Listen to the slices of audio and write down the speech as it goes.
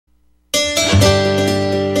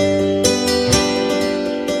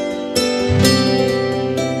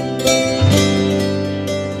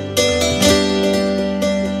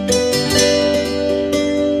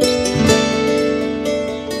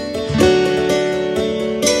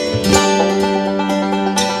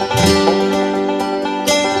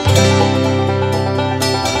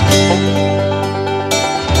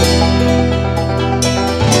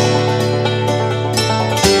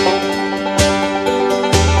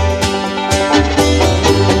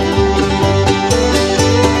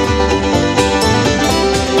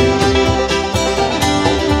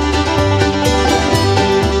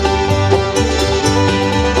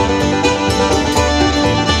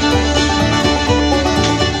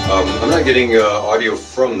getting audio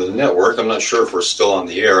from the network. I'm not sure if we're still on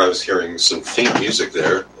the air. I was hearing some faint music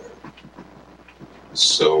there.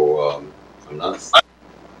 So I'm not...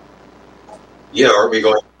 Yeah, are we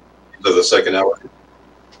going to the second hour?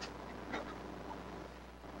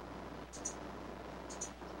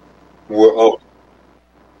 Oh,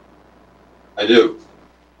 I do.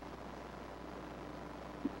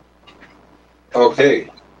 Okay.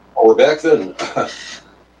 Well, we're back then.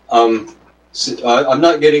 I'm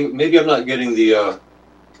not getting the...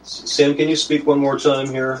 Sam, can you speak one more time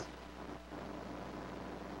here?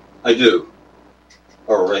 I do.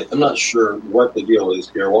 All right. I'm not sure what the deal is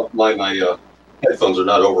here. My headphones are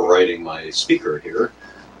not overriding my speaker here.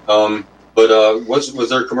 But was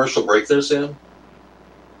there a commercial break there, Sam?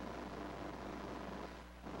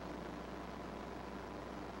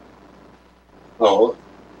 Oh,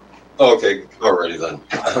 okay. Alrighty then.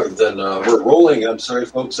 Then we're rolling. I'm sorry,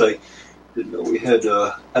 folks. I didn't know we had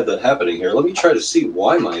that happening here. Let me try to see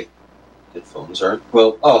why my headphones aren't.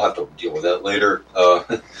 Well, I'll have to deal with that later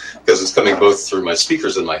because it's coming both through my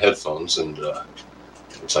speakers and my headphones, and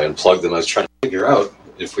once I unplugged them, I was trying to figure out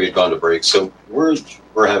if we had gone to break. So we're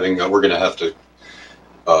going to have to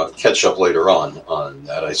catch up later on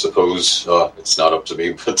that. I suppose it's not up to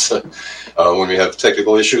me, but when we have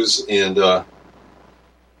technical issues, and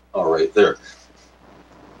all right, there.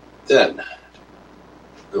 Then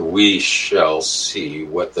we shall see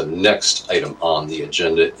what the next item on the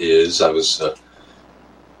agenda is. I was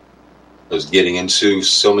getting into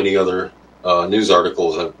so many other news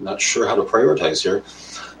articles. I'm not sure how to prioritize here.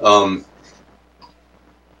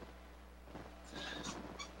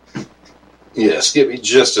 Yes, give me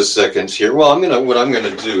just a second here. Well, what I'm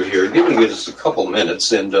gonna do here, giving me just a couple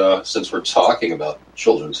minutes, and since we're talking about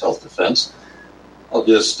children's health defense, I'll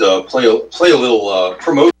just play a little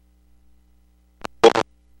promotion.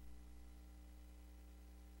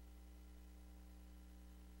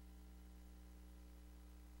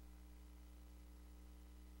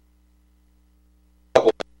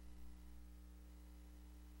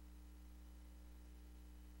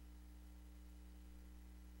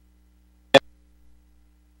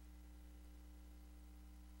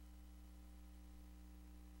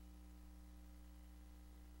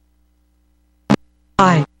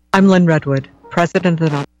 Hi, I'm Lynn Redwood, president of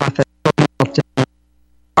the nonprofit Children's Health Defense.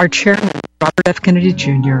 Our chairman, Robert F. Kennedy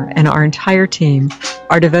Jr., and our entire team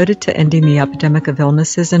are devoted to ending the epidemic of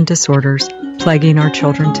illnesses and disorders plaguing our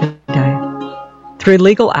children today. Through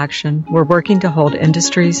legal action, we're working to hold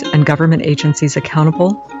industries and government agencies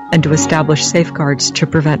accountable and to establish safeguards to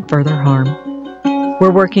prevent further harm. We're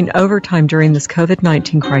working overtime during this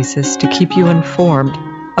COVID-19 crisis to keep you informed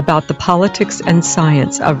about the politics and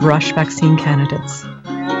science of rush vaccine candidates.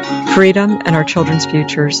 Freedom and our children's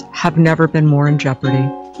futures have never been more in jeopardy.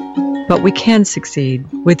 But we can succeed.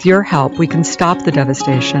 With your help, we can stop the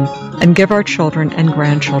devastation and give our children and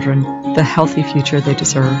grandchildren the healthy future they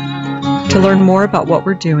deserve. To learn more about what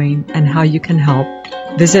we're doing and how you can help,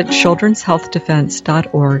 visit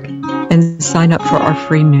childrenshealthdefense.org and sign up for our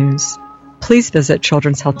free news. Please visit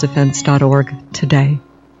childrenshealthdefense.org today.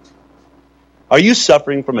 Are you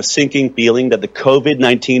suffering from a sinking feeling that the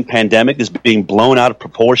COVID-19 pandemic is being blown out of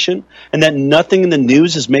proportion and that nothing in the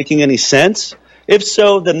news is making any sense? If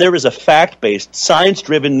so, then there is a fact-based,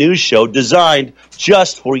 science-driven news show designed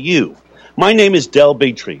just for you. My name is Del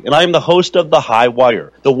Bigtree, and I am the host of The High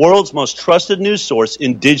Wire, the world's most trusted news source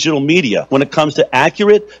in digital media when it comes to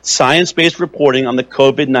accurate, science-based reporting on the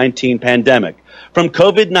COVID-19 pandemic. From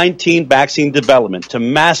COVID-19 vaccine development to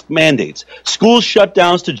mask mandates, school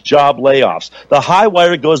shutdowns to job layoffs, The High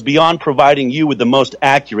Wire goes beyond providing you with the most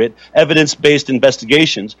accurate, evidence-based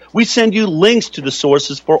investigations. We send you links to the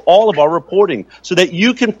sources for all of our reporting so that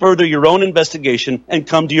you can further your own investigation and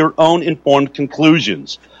come to your own informed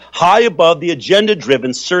conclusions. High above the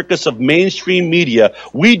agenda-driven circus of mainstream media,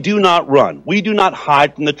 we do not run. We do not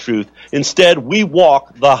hide from the truth. Instead, we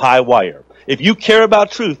walk the high wire. If you care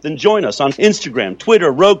about truth, then join us on Instagram,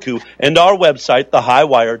 Twitter, Roku, and our website,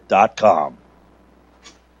 thehighwire.com.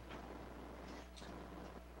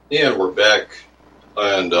 And we're back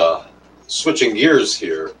and switching gears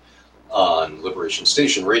here on Liberation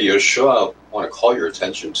Station Radio Show. I want to call your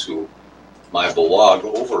attention to my blog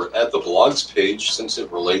over at the blogs page since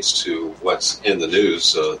it relates to what's in the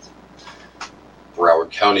news. Broward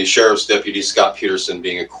County Sheriff's Deputy Scott Peterson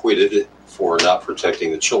being acquitted for not protecting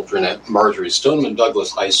the children at Marjorie Stoneman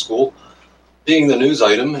Douglas High School being the news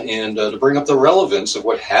item, and to bring up the relevance of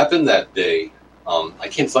what happened that day. I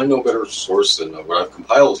can't find no better source than what I've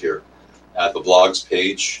compiled here at the blogs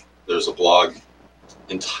page. There's a blog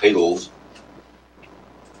entitled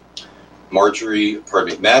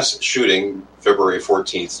Mass Shooting February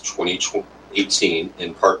 14th, 2018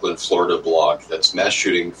 in Parkland, Florida blog. That's mass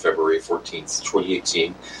shooting February 14th,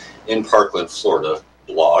 2018 in Parkland, Florida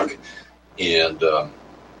blog. And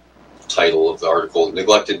title of the article,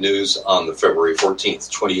 Neglected News on the February 14th,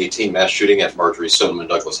 2018 mass shooting at Marjorie Stoneman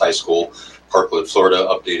Douglas High School, Parkland, Florida,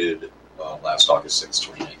 updated last August 6,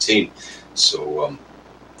 2019. So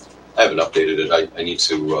I haven't updated it. I need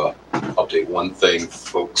to update one thing,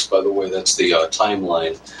 folks, by the way. That's the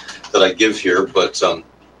timeline that I give here. But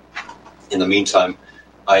in the meantime,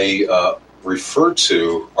 I refer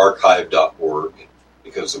to archive.org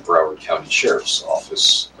because the Broward County Sheriff's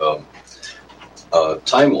Office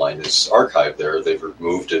timeline is archived there. They've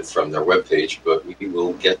removed it from their webpage, but we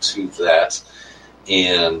will get to that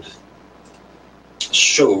and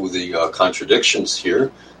show the contradictions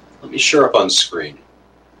here. Let me share up on screen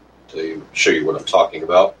to show you what I'm talking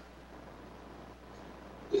about.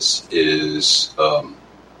 This is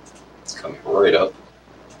coming right up.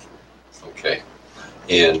 Okay.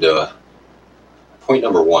 And point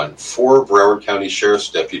number 1, 4 Broward County Sheriff's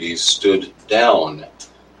deputies stood down.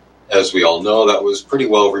 As we all know, that was pretty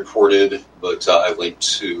well reported, but I linked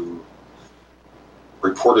to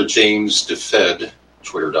reporter James DeFed,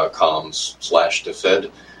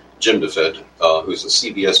 twitter.com/DeFed, Jim DeFed, who's a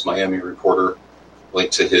CBS Miami reporter,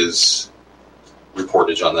 linked to his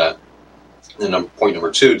reportage on that. And then point number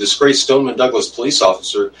 2, disgraced Stoneman Douglas police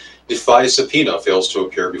officer defies subpoena, fails to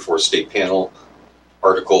appear before state panel.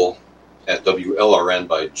 Article at WLRN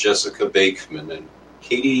by Jessica Bakeman and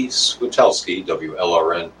Katie Switowski,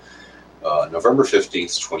 WLRN, November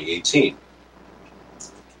 15th, 2018.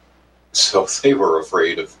 So they were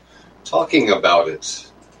afraid of talking about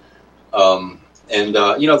it.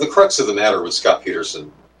 The crux of the matter was Scott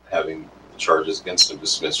Peterson having charges against him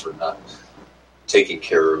dismissed for not taking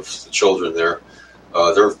care of the children there.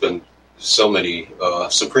 There have been so many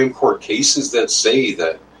Supreme Court cases that say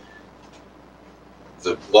that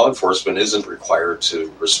the law enforcement isn't required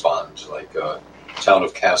to respond, like Town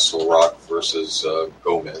of Castle Rock versus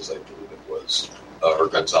Gomez, I believe it was, or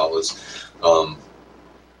Gonzalez. I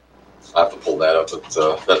have to pull that up,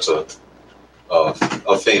 but that's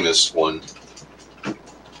a famous one.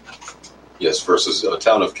 Yes, versus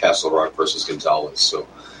Town of Castle Rock versus Gonzalez. So,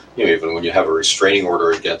 even when you have a restraining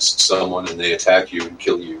order against someone and they attack you and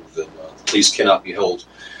kill you, then the police cannot be held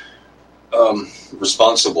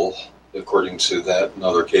responsible, according to that and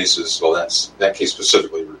other cases. Well, that case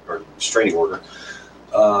specifically regarding restraining order.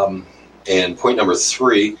 And point number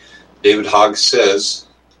 3, David Hogg says,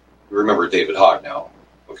 remember David Hogg now,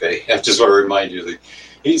 okay? I just want to remind you that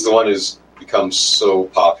he's the one who's become so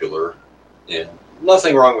popular, and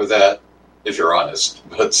nothing wrong with that, if you're honest.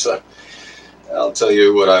 But I'll tell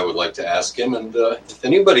you what I would like to ask him, and if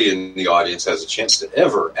anybody in the audience has a chance to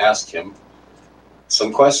ever ask him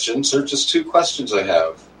some questions, or just 2 questions I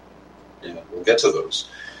have, we'll get to those.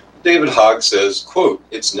 David Hogg says, quote,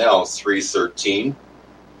 it's now 3:13,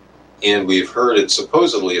 and we've heard it's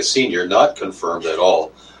supposedly a senior, not confirmed at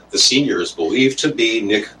all. The senior is believed to be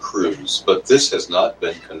Nick Cruz, but this has not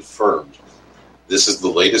been confirmed. This is the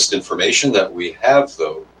latest information that we have,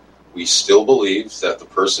 though. We still believe that the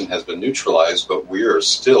person has been neutralized, but we are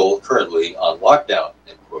still currently on lockdown,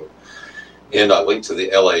 end quote. And I linked to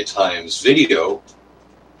the LA Times video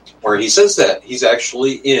where he says that he's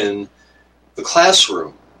actually in the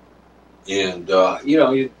classroom. And,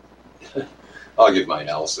 I'll give my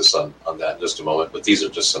analysis on that in just a moment, but these are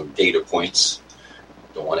just some data points.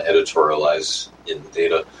 Don't want to editorialize in the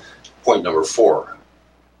data. Point number 4,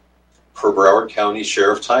 per Broward County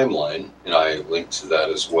Sheriff timeline, and I linked to that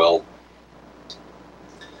as well.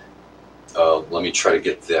 Let me try to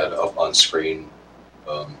get that up on screen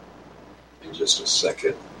in just a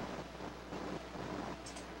second.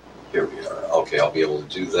 Here we are. Okay, I'll be able to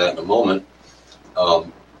do that in a moment.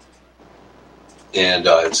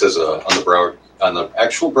 It says on the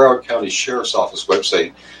actual Broward County Sheriff's Office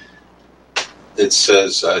website, it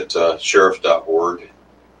says at sheriff.org,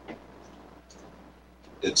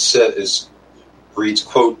 it reads,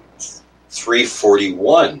 quote,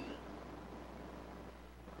 341.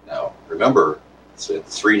 Now, remember, it's at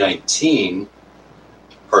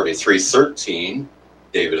 313,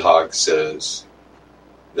 David Hogg says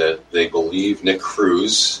that they believe Nick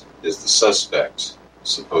Cruz is the suspect,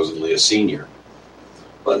 supposedly a senior.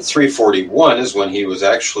 But 341 is when he was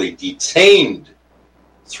actually detained.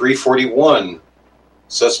 341,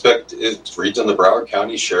 suspect, it reads on the Broward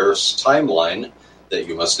County Sheriff's timeline that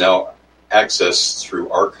you must now access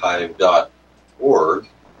through archive.org.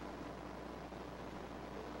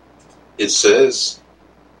 It says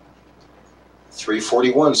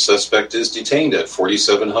 3:41, suspect is detained at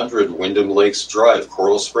 4700 Wyndham Lakes Drive,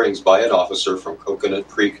 Coral Springs, by an officer from Coconut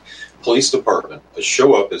Creek Police Department. A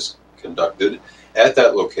show-up is conducted at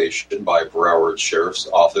that location by Broward Sheriff's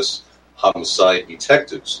Office homicide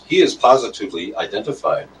detectives. He is positively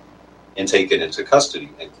identified and taken into custody,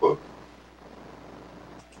 end quote.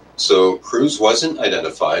 So Cruz wasn't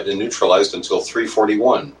identified and neutralized until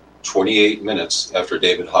 3:41, 28 minutes after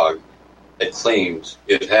David Hogg had claimed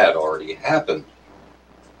it had already happened.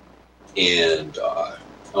 And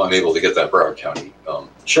I'm able to get that Broward County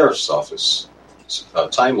Sheriff's Office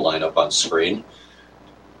timeline up on screen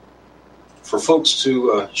for folks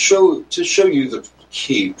to show you the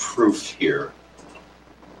key proof here.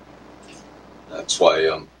 That's why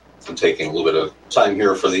I'm taking a little bit of time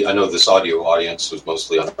here for I know this audio audience is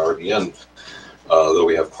mostly on RBN, though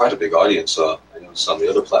we have quite a big audience. I know it's on the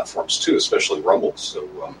other platforms too, especially Rumble. So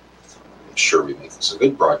make sure we make this a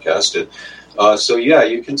good broadcast. So yeah,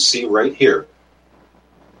 you can see right here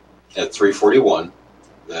at 3:41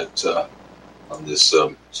 that on this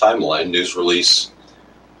timeline, news release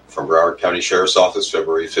from Broward County Sheriff's Office,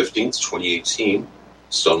 February 15th, 2018,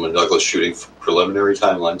 Stoneman Douglas shooting preliminary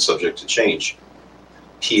timeline subject to change.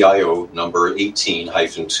 PIO number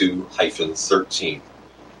 18-2-13.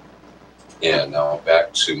 And now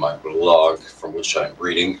back to my blog from which I'm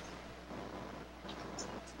reading.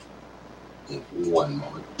 In one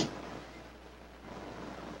moment.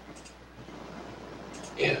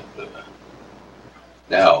 And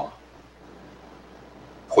now,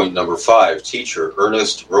 point number 5, teacher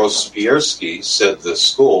Ernest Rospierski said the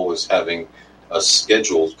school was having a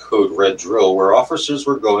scheduled code red drill where officers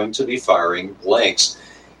were going to be firing blanks,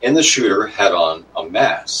 and the shooter had on a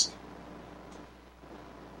mask.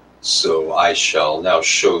 So I shall now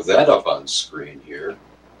show that up on screen here,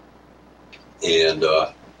 and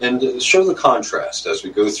show the contrast as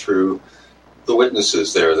we go through the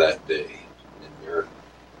witnesses there that day in their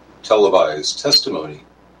televised testimony.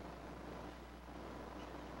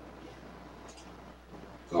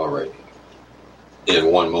 All right.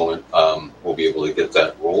 In one moment, we'll be able to get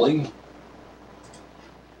that rolling.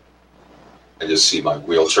 I just see my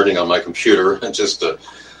wheel turning on my computer. It just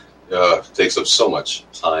takes up so much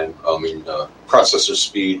time. I mean, processor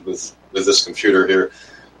speed with this computer here.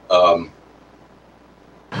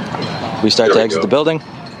 We start to exit the building.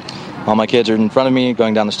 All my kids are in front of me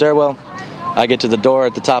going down the stairwell. I get to the door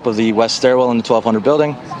at the top of the west stairwell in the 1200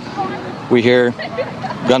 building. We hear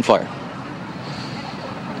gunfire.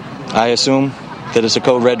 I assume that it's a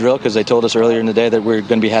code red drill because they told us earlier in the day that we're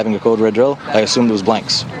going to be having a code red drill. I assumed it was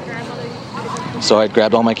blanks. So I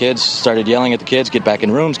grabbed all my kids, started yelling at the kids, get back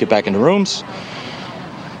in rooms, get back into rooms.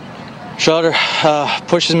 Shutter,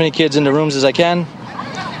 push as many kids into rooms as I can.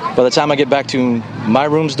 By the time I get back to my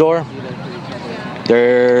room's door,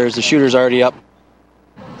 there's the shooters already up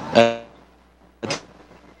at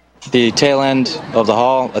the tail end of the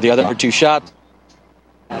hall. The other 2 shots,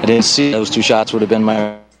 I didn't see. Those 2 shots would have been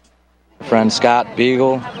my friend Scott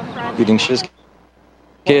Beagle shooting his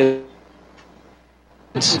kids.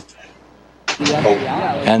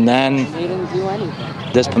 And then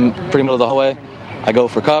this pretty middle of the hallway, I go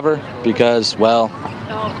for cover because, well,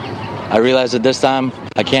 I realized that this time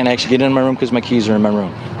I can't actually get in my room because my keys are in my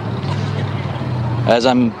room. As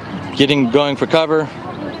I'm going for cover,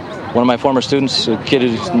 one of my former students, a kid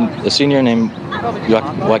who's a senior named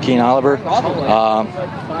Joaquin Oliver,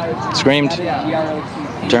 screamed,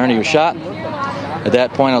 turned, he was shot. At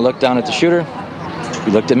that point, I looked down at the shooter.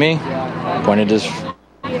 He looked at me, pointed his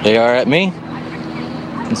AR at me,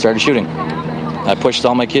 and started shooting. I pushed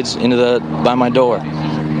all my kids by my door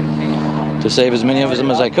to save as many of them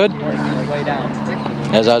as I could.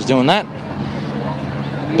 As I was doing that,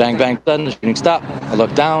 bang, bang, sudden, the shooting stopped. I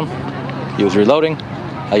looked down. He was reloading.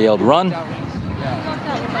 I yelled, run.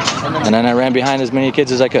 And then I ran behind as many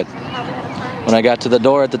kids as I could. When I got to the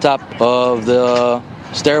door at the top of the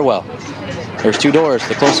stairwell, there's 2 doors.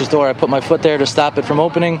 The closest door, I put my foot there to stop it from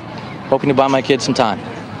opening, hoping to buy my kids some time.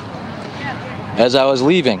 As I was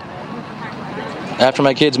leaving, after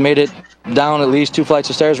my kids made it down at least 2 flights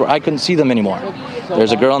of stairs where I couldn't see them anymore,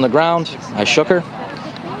 there's a girl on the ground. I shook her.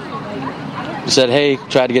 Said, hey,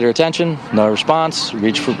 tried to get her attention. No response.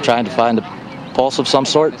 Reached for trying to find a pulse of some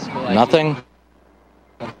sort. Nothing.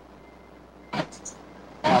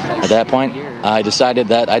 At that point, I decided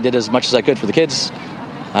that I did as much as I could for the kids.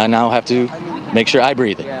 I now have to make sure I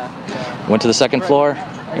breathe. Went to the 2nd floor,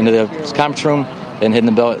 into the conference room, and hid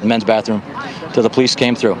in the men's bathroom till the police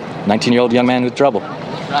came through. 19-year-old young man with trouble.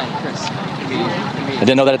 I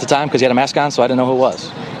didn't know that at the time because he had a mask on, so I didn't know who it was.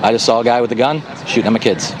 I just saw a guy with a gun shooting at my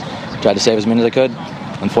kids. Tried to save as many as I could.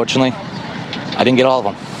 Unfortunately, I didn't get all of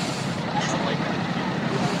them.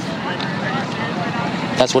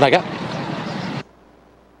 that's what I got.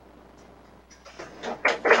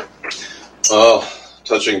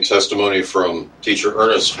 Touching testimony from teacher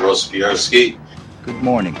Ernest Rospierski. Good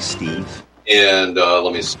morning, Steve. And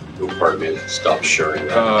let me, pardon me, stop sharing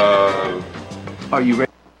that. Are you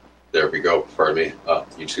ready? There we go, pardon me.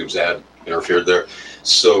 YouTube's ad interfered there.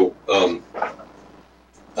 So,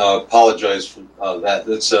 apologize for that.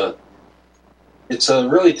 It's a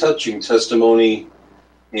really touching testimony,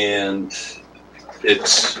 and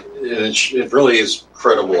it really is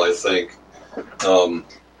credible, I think.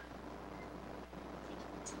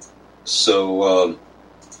 So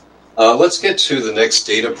let's get to the next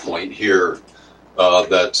data point here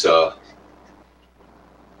that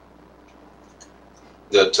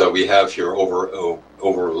we have here over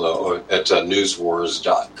at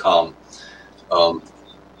newswars.com.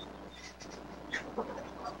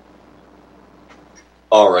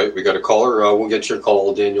 All right, we got a caller. We'll get your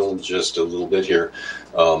call, Daniel, in just a little bit here.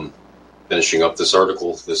 Finishing up this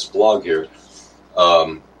article, this blog here.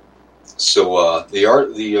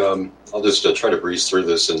 I'll just try to breeze through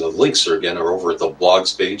this, and the links are over at the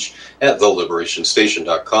blogs page at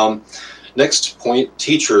theliberationstation.com. Next point,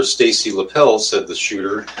 teacher Stacy Lapel said the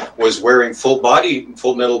shooter was wearing full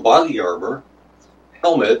metal body armor,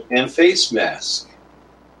 helmet, and face mask.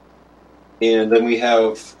 And then we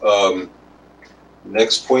have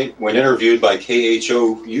next point, when interviewed by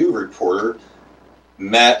KHOU reporter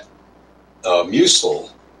Matt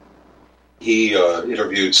Musil, he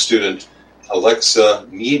interviewed student Alexa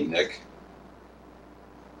Miednik,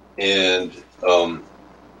 and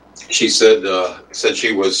she said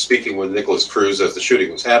she was speaking with Nicholas Cruz as the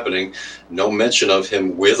shooting was happening. No mention of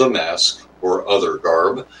him with a mask or other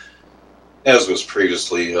garb, as was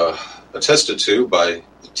previously attested to by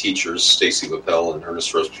the teachers Stacy Lapel and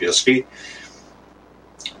Ernest Rospierski.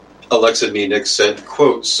 Alexa Miednik said,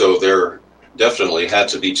 quote, "So there definitely had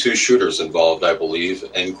to be two shooters involved, I believe,"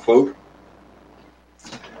 end quote.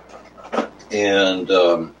 And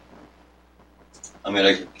I'm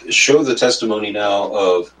going to show the testimony now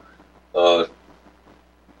of the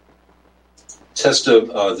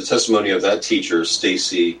testimony of that teacher,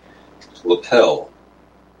 Stacy Lapel.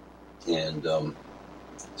 And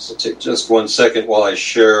so take just 1 second while I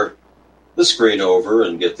share the screen over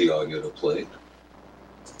and get the audio to play.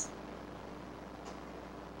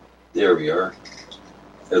 There we are.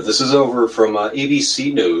 This is over from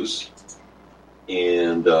ABC News,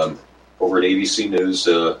 and over at ABC News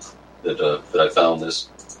that I found this.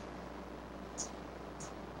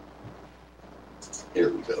 Here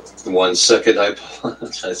we go. 1 second. I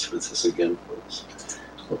apologize for this again, folks.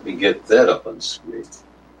 Let me get that up on screen.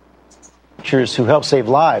 Teachers who help save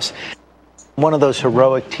lives. One of those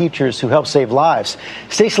heroic teachers who help save lives.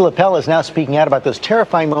 Stacy Lapel is now speaking out about those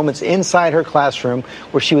terrifying moments inside her classroom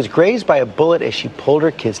where she was grazed by a bullet as she pulled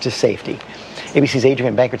her kids to safety. ABC's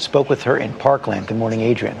Adrienne Bankert spoke with her in Parkland. Good morning,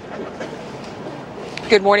 Adrienne.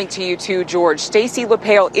 Good morning to you too, George. Stacy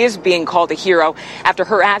Lapel is being called a hero after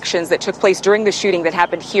her actions that took place during the shooting that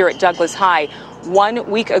happened here at Douglas High 1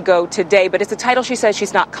 week ago today. But it's a title she says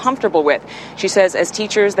she's not comfortable with. She says as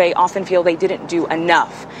teachers, they often feel they didn't do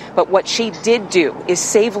enough. But what she did do is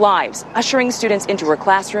save lives, ushering students into her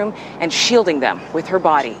classroom and shielding them with her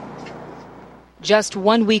body. Just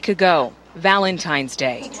 1 week ago, Valentine's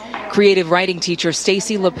Day, creative writing teacher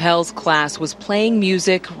Stacy Lapel's class was playing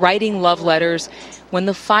music, writing love letters, when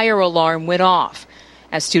the fire alarm went off.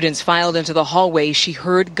 As students filed into the hallway, she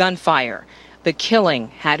heard gunfire. The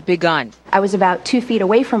killing had begun. I was about 2 feet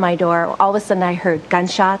away from my door. All of a sudden, I heard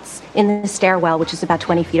gunshots in the stairwell, which is about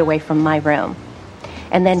 20 feet away from my room.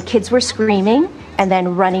 And then kids were screaming and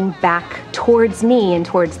then running back towards me and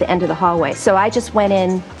towards the end of the hallway. So I just went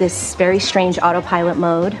in this very strange autopilot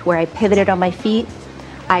mode where I pivoted on my feet.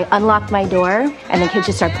 I unlocked my door, and then kids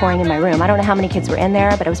just started pouring in my room. I don't know how many kids were in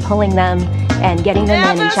there, but I was pulling them and getting them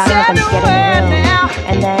in and shouting at them to get in the room.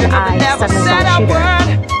 And then I suddenly saw the shooter,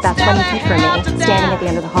 about 20 feet from me, standing at the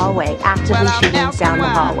end of the hallway, actively shooting down the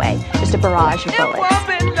hallway. Just a barrage of bullets.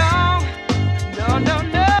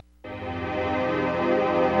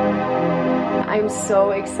 I'm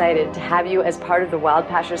so excited to have you as part of the Wild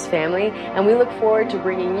Pastures family, and we look forward to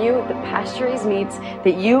bringing you the pasture-raised meats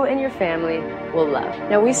that you and your family will love.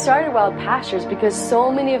 Now, we started Wild Pastures because so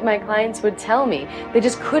many of my clients would tell me they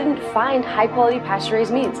just couldn't find high-quality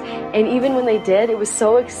pasture-raised meats, and even when they did, it was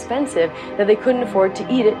so expensive that they couldn't afford to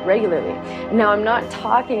eat it regularly. Now, I'm not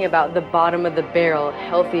talking about the bottom-of-the-barrel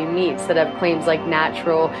healthy meats that have claims like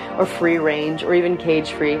natural or free-range or even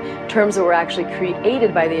cage-free, terms that were actually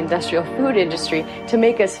created by the industrial food industry industry to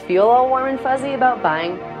make us feel all warm and fuzzy about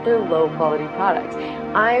buying their low-quality products.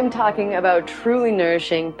 I'm talking about truly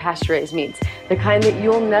nourishing pasture-raised meats, the kind that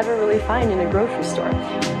you'll never really find in a grocery store.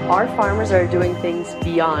 Our farmers are doing things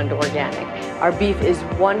beyond organic. Our beef is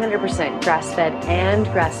 100% grass-fed and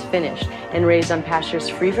grass-finished and raised on pastures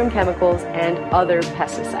free from chemicals and other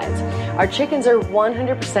pesticides. Our chickens are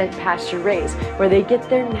 100% pasture-raised, where they get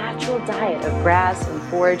their natural diet of grass and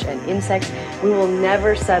forage and insects. We will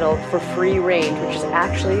never settle for free range, which is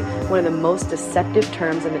actually one of the most deceptive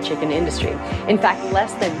terms in the chicken industry. In fact,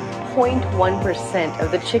 less than 0.1%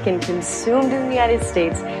 of the chicken consumed in the United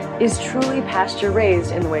States is truly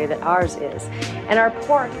pasture-raised in the way that ours is. And our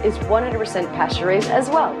pork is 100% pasture-raised as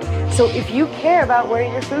well. So if you care about where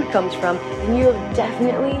your food comes from, then you have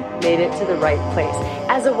definitely made it to the right place.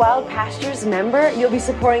 As a Wild Pastures member, you'll be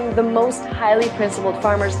supporting the most highly principled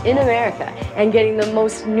farmers in America and getting the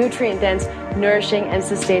most nutrient-dense, nourishing, and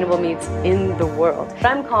sustainable meats in the world. But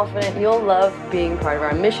I'm confident you'll love being part of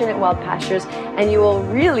our mission at Wild Pastures, and you will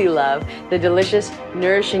really love the delicious,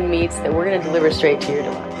 nourishing meats that we're going to deliver straight to your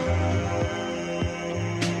door.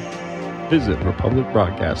 Visit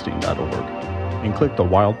republicbroadcasting.org and click the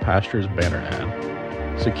Wild Pastures banner ad.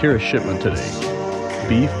 Secure a shipment today.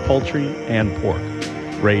 Beef, poultry, and pork,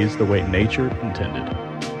 raised the way nature intended.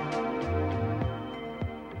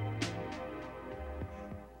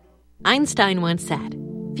 Einstein once said,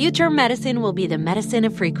 "Future medicine will be the medicine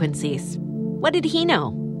of frequencies." What did he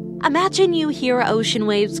know? Imagine you hear ocean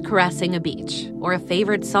waves caressing a beach, or a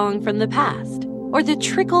favorite song from the past, or the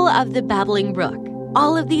trickle of the babbling brook.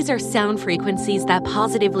 All of these are sound frequencies that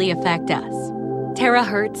positively affect us.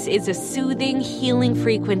 Terahertz is a soothing, healing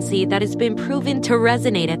frequency that has been proven to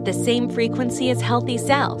resonate at the same frequency as healthy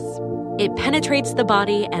cells. It penetrates the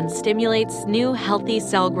body and stimulates new, healthy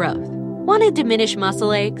cell growth. Want to diminish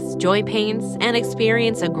muscle aches, joint pains, and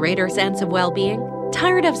experience a greater sense of well-being?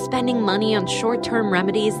 Tired of spending money on short-term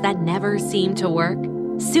remedies that never seem to work?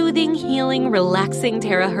 Soothing, healing, relaxing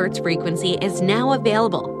terahertz frequency is now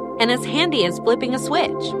available and as handy as flipping a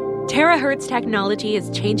switch. Terahertz technology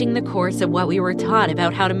is changing the course of what we were taught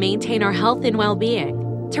about how to maintain our health and well-being.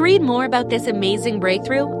 To read more about this amazing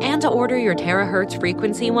breakthrough and to order your terahertz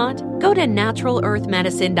frequency wand, go to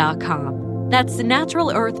naturalearthmedicine.com. That's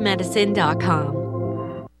naturalearthmedicine.com.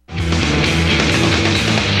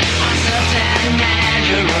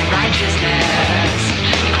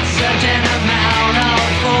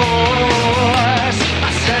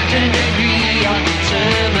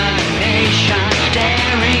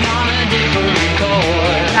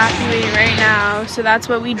 Right now, so that's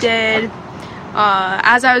what we did.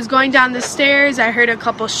 As I was going down the stairs, I heard a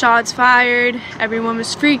couple shots fired. Everyone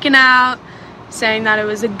was freaking out, saying that it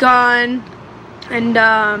was a gun. And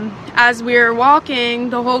as we were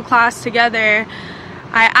walking, the whole class together,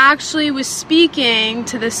 I actually was speaking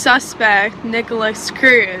to the suspect, Nicholas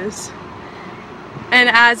Cruz. And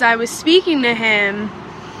as I was speaking to him,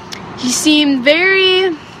 he seemed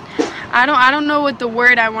very, I don't know what the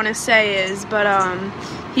word I want to say is, but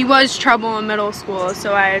he was trouble in middle school,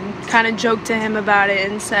 so I kind of joked to him about it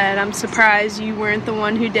and said, "I'm surprised you weren't the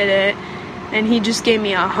one who did it." And he just gave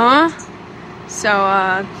me a huh. So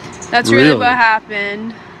that's really what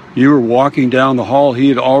happened. You were walking down the hall. He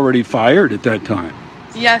had already fired at that time.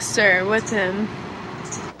 Yes, sir, with him.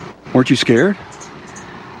 Weren't you scared?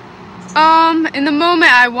 In the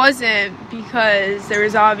moment I wasn't, because there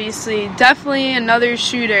was definitely another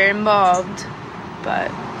shooter involved, but...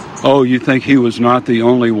 Oh, you think he was not the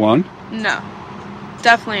only one? No,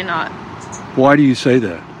 definitely not. Why do you say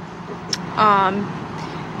that?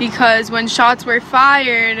 Because when shots were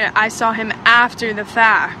fired, I saw him after the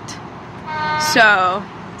fact. So,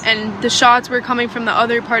 and the shots were coming from the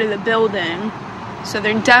other part of the building. So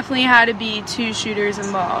there definitely had to be two shooters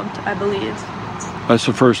involved, I believe. That's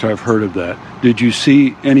the first I've heard of that. Did you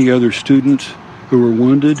see any other students who were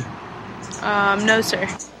wounded? No, sir.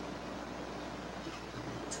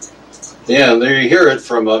 Yeah, there you hear it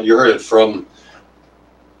from. You heard it from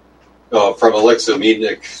Alexa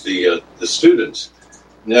Meadnick, the student.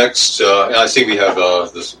 Next, I see we have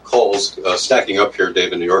the calls stacking up here,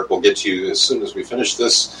 Dave, in New York. We'll get to you as soon as we finish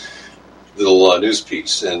this little news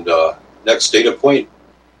piece. And next data point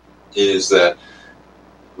is that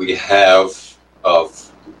we have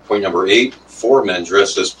point number 8: 4 men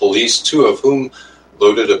dressed as police, 2 of whom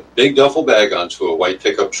loaded a big duffel bag onto a white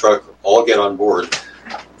pickup truck. All get on board.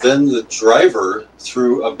 Then the driver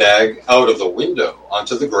threw a bag out of the window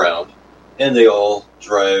onto the ground, and they all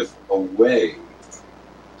drive away.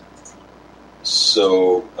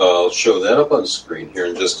 So I'll show that up on screen here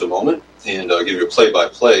in just a moment, and I'll give you a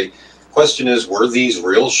play-by-play. Question is, were these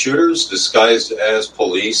real shooters disguised as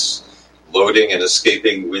police? loading and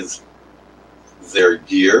escaping with their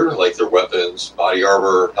gear, like their weapons, body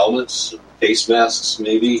armor, helmets, face masks,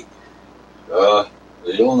 maybe.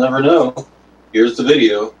 You'll never know. Here's the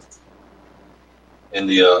video. And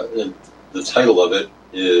the title of it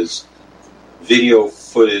is Video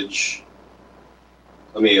Footage.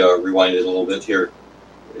 Let me rewind it a little bit here.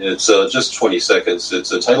 It's just 20 seconds.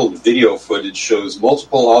 It's entitled Video Footage Shows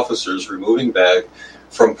Multiple Officers Removing Bag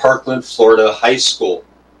from Parkland, Florida High School.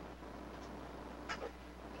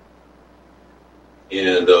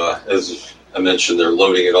 And as I mentioned, they're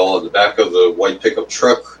loading it all in the back of the white pickup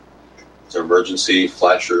truck. Their emergency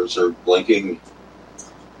flashers are blinking.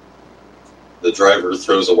 The driver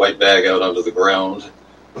throws a white bag out onto the ground.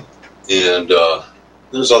 And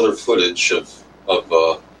there's other footage of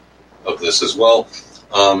this as well.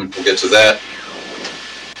 We'll get to that.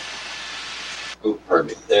 Oh, pardon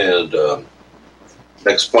me. And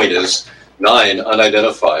next point is 9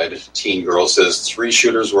 unidentified teen girl says 3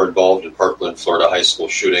 shooters were involved in Parkland, Florida high school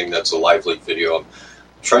shooting. That's a live leak video I'm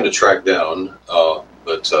trying to track down,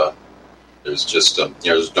 but there's just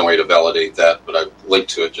there's no way to validate that. But I linked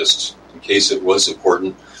to it just in case it was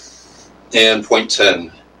important. And point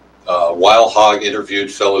 10. While Hogg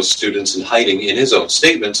interviewed fellow students in hiding in his own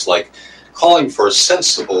statements, like calling for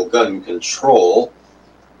sensible gun control,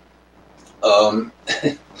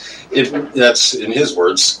 that's, in his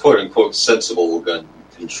words, quote-unquote, sensible gun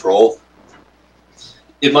control.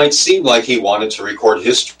 It might seem like he wanted to record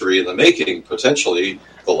history in the making, potentially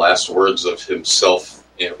the last words of himself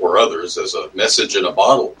or others as a message in a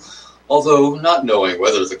bottle, although not knowing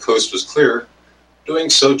whether the coast was clear. Doing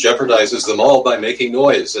so jeopardizes them all by making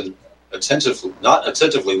noise and not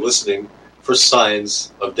attentively listening for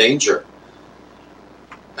signs of danger.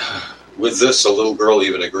 With this, a little girl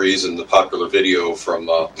even agrees in the popular video from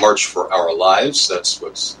March for Our Lives. That's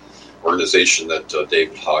what's organization that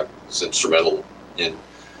David Hogg is instrumental in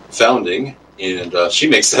founding. And she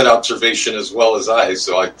makes that observation as well as I,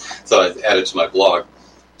 so I thought I'd add it to my blog.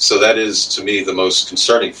 So that is, to me, the most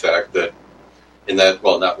concerning fact that not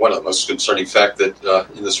one of the most concerning fact that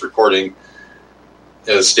in this recording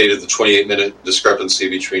as stated the 28-minute discrepancy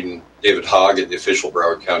between David Hogg and the official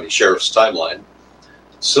Broward County Sheriff's timeline.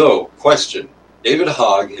 So, question. David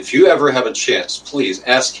Hogg, if you ever have a chance, please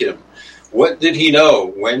ask him, what did he know?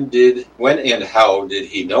 When and how did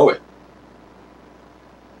he know it?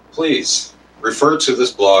 Please refer to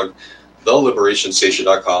this blog,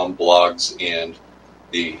 TheLiberationStation.com blogs, and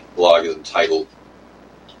the blog is entitled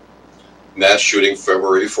Mass Shooting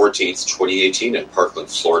February 14th, 2018 in Parkland,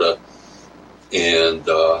 Florida. And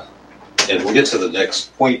we'll get to the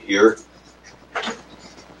next point here.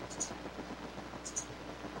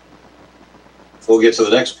 We'll get to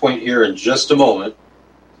the next point here in just a moment.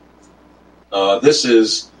 This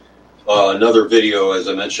is another video, as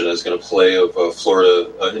I mentioned, I was going to play of Florida,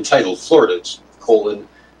 entitled Florida,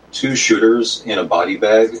 2 shooters in a body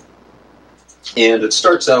bag. And it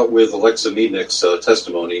starts out with Alexa Miednick's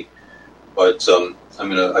testimony, but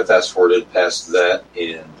I fast-forwarded past that,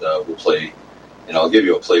 and we'll play, and I'll give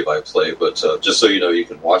you a play-by-play, but just so you know, you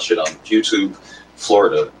can watch it on YouTube,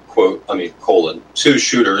 Florida, 2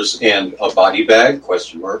 shooters and a body bag, ?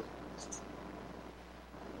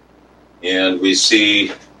 And we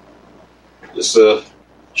see this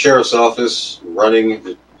sheriff's office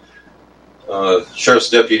running, sheriff's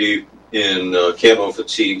deputy in camo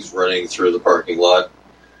fatigues running through the parking lot.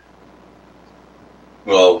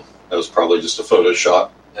 Well, that was probably just a photo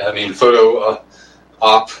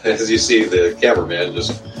op, as you see the cameraman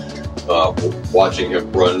just watching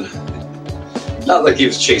him run. Not like he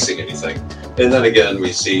was chasing anything. And then again,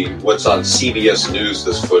 we see what's on CBS News,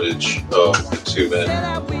 this footage of the 2 men,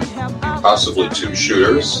 possibly 2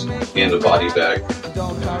 shooters, and a body bag,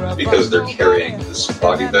 because they're carrying this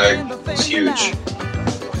body bag. It's huge.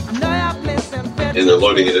 And they're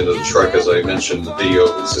loading it into the truck, as I mentioned. The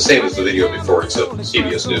video, it's the same as the video before, except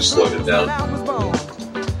CBS News slowed it down.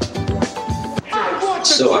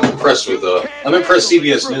 So I'm impressed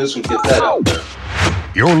CBS News would get that out there.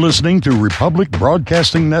 You're listening to Republic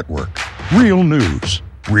Broadcasting Network. Real news,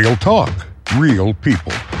 real talk, real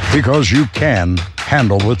people. Because you can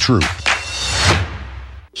handle the truth.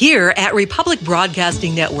 Here at Republic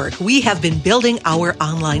Broadcasting Network, we have been building our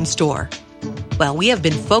online store. Well, we have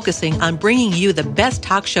been focusing on bringing you the best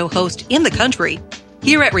talk show host in the country.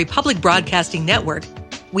 Here at Republic Broadcasting Network,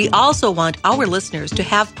 we also want our listeners to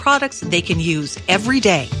have products they can use every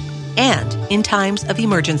day and in times of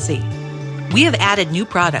emergency. We have added new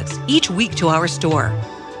products each week to our store.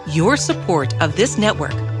 Your support of this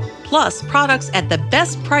network, plus products at the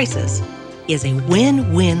best prices, is a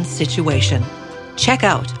win-win situation. Check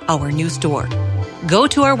out our new store. Go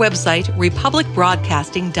to our website,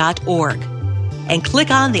 republicbroadcasting.org, and click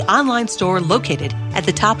on the online store located at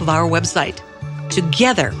the top of our website.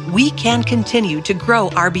 Together, we can continue to grow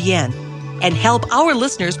RBN and help our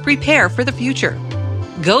listeners prepare for the future.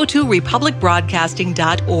 Go to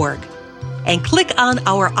republicbroadcasting.org and click on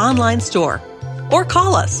our online store or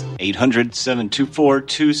call us.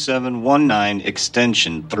 800-724-2719,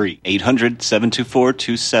 extension 3.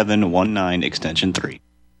 800-724-2719, extension 3.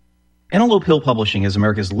 Antelope Hill Publishing is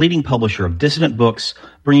America's leading publisher of dissident books,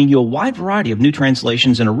 bringing you a wide variety of new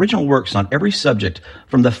translations and original works on every subject,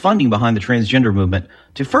 from the funding behind the transgender movement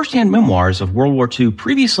to first-hand memoirs of World War II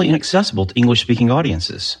previously inaccessible to English-speaking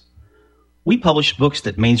audiences. We publish books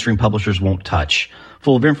that mainstream publishers won't touch,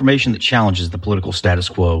 full of information that challenges the political status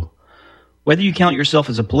quo. Whether you count yourself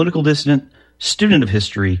as a political dissident, student of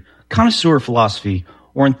history, connoisseur of philosophy,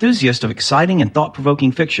 or enthusiast of exciting and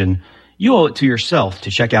thought-provoking fiction, you owe it to yourself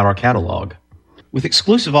to check out our catalog. With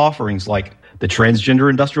exclusive offerings like The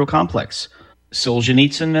Transgender Industrial Complex,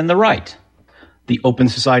 Solzhenitsyn and the Right, The Open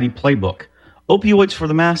Society Playbook, Opioids for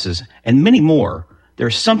the Masses, and many more,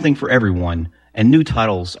 there's something for everyone, and new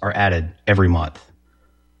titles are added every month.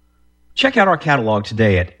 Check out our catalog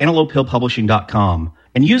today at antelopehillpublishing.com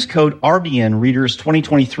and use code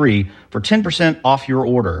RBNReaders2023 for 10% off your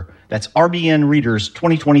order. That's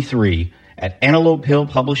RBNReaders2023 at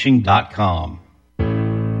antelopehillpublishing.com.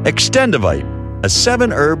 Extendivite, a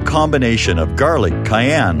 7-herb combination of garlic,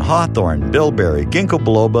 cayenne, hawthorn, bilberry, ginkgo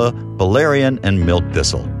biloba, valerian, and milk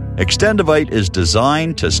thistle. Extendivite is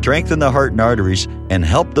designed to strengthen the heart and arteries and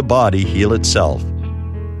help the body heal itself.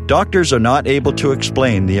 Doctors are not able to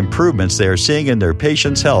explain the improvements they are seeing in their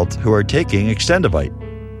patients' health who are taking Extendivite.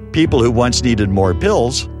 People who once needed more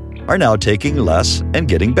pills are now taking less and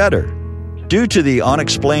getting better. Due to the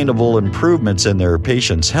unexplainable improvements in their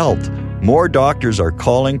patients' health, more doctors are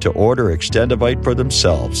calling to order Extendivite for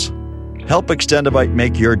themselves. Help Extendivite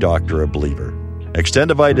make your doctor a believer.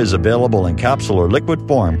 Extendivite is available in capsule or liquid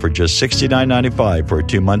form for just $69.95 for a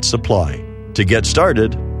 2-month supply. To get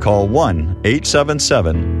started, call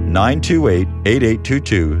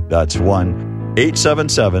 1-877-928-8822. That's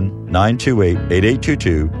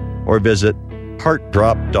 1-877-928-8822. Or visit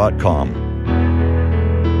heartdrop.com.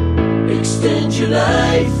 Extend your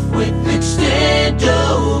life with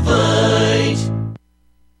Extendovite.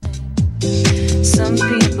 Some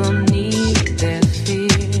people need their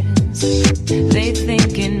fears. They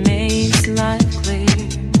think it makes life clear.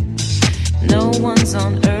 No one's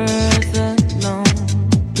on earth alone,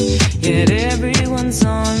 yet everyone's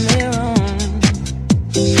on their own.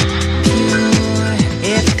 Pure,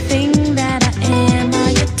 everything that I am,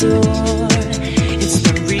 I adore. It's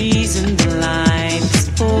the reason the life's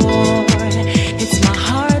for. It's my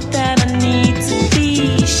heart that I need to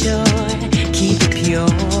be sure. Keep it pure.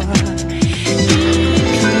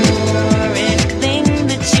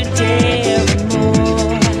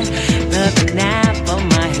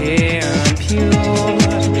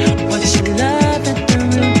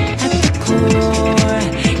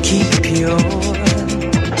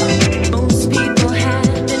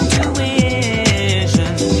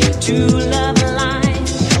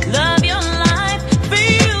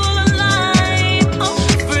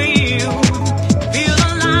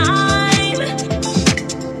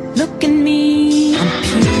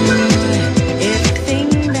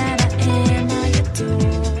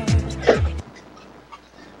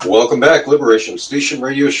 Welcome back, Liberation Station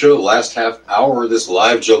Radio Show, last half hour of this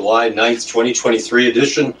live July 9th, 2023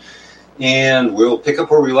 edition. And we'll pick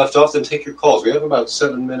up where we left off and take your calls. We have about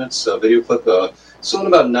 7 minutes video clip. So in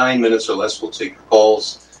about 9 minutes or less, we'll take your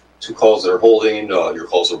calls. 2 calls that are holding. Your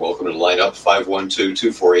calls are welcome to line up,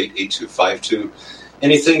 512-248-8252.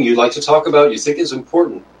 Anything you'd like to talk about you think is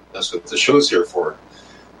important, that's what the show's here for.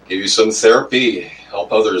 Give you some therapy,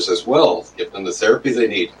 help others as well. Give them the therapy they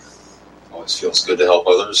need. Always feels good to help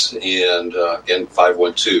others. And again,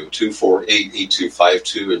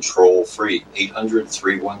 512-248-8252 and troll free,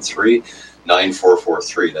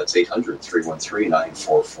 800-313-9443. That's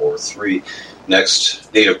 800-313-9443. Next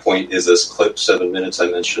data point is this clip, 7 minutes I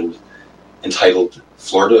mentioned, entitled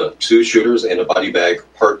Florida 2 Shooters and a Body Bag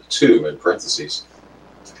Part 2, in parentheses.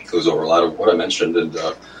 It goes over a lot of what I mentioned and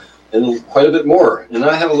quite a bit more. And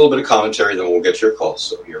I have a little bit of commentary, then we'll get your calls.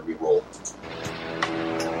 So here we roll.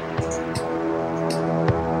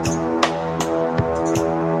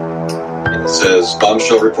 It says,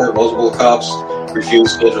 bombshell report, multiple cops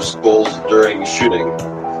refused to enter schools during shooting.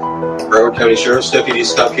 Broward County Sheriff's Deputy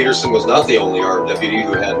Scott Peterson was not the only armed deputy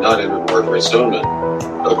who had not entered Marjorie Stoneman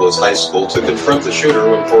Douglas High School to confront the shooter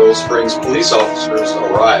when Coral Springs police officers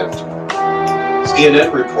arrived.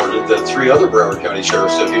 CNN reported that 3 other Broward County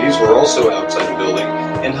Sheriff's deputies were also outside the building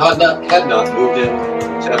and had not moved in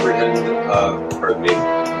to apprehend,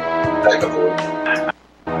 back up a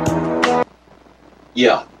little.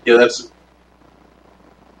 Yeah, that's...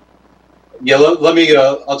 Yeah, let me,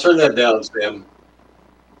 I'll turn that down, Sam.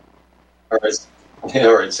 All right,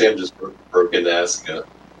 Sam just broke in to ask.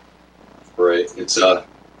 Right, it's,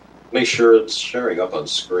 make sure it's sharing up on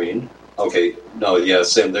screen. Okay, no, yeah,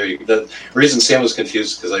 Sam, there you go. The reason Sam was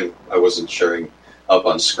confused is because I wasn't sharing up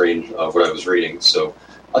on screen what I was reading. So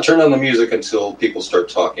I'll turn on the music until people start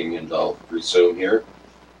talking, and I'll resume here.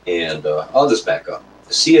 And I'll just back up.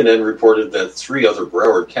 CNN reported that 3 other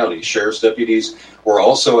Broward County Sheriff's deputies were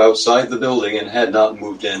also outside the building and had not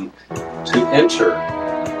moved in to enter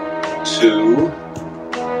to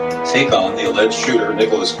take on the alleged shooter,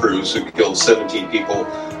 Nicholas Cruz, who killed 17 people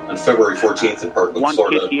on February 14th in Parkland,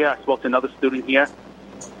 Florida. One kid here, I spoke to another student here.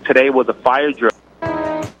 Today was a fire drill.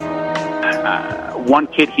 One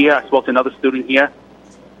kid here, I spoke to another student here.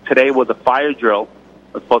 Today was a fire drill.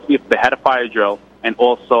 It was supposed to be, they had a fire drill and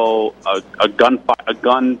also a gun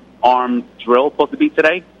armed drill supposed to be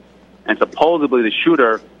today. And supposedly the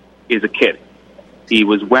shooter is a kid. He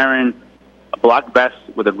was wearing a black vest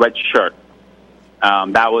with a red shirt.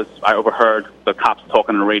 I overheard the cops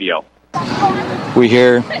talking on the radio. We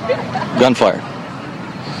hear gunfire.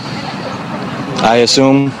 I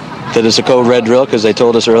assume that it's a code red drill because they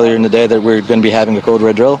told us earlier in the day that we're going to be having a code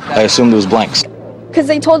red drill. I assumed it was blanks. Because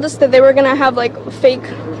they told us that they were going to have like fake,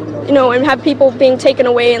 and have people being taken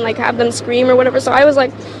away and like have them scream or whatever. So I was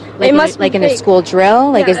like it must be in fake. A school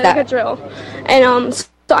drill? Like, yeah, is that like a drill? And so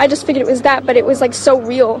I just figured it was that, but it was like so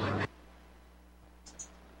real.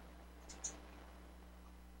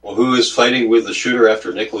 Well, who is fighting with the shooter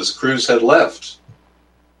after Nicholas Cruz had left?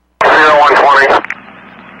 0120.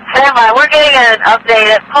 Standby, we're getting an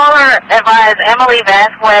update. Caller advised Emily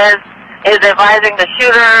Vasquez is advising the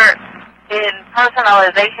shooter in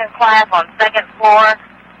personalization class on 2nd floor.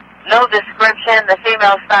 No description. The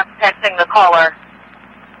female stopped texting the caller.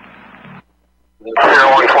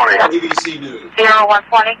 0120. ABC News.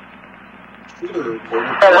 0120. Shooter reported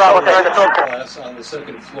personalization class on the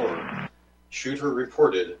 2nd floor. Shooter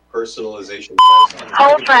reported personalization class on the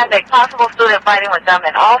Hold traffic. Possible student fighting with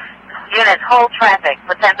gunman. All units hold traffic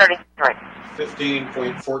for 1033.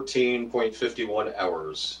 15.14.51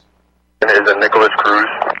 hours. Is it Nicholas Cruz?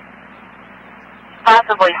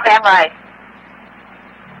 Possibly. Stand by.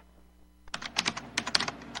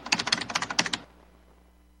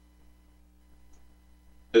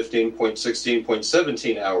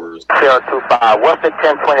 $15.16.17 hours. 025. What's the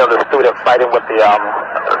 1020 of the student fighting with the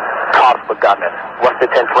cops with gunmen? What's the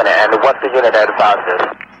 1020 and what's the unit that advised this?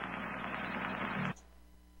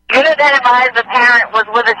 Unit that advised the parent was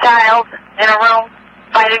with a child in a room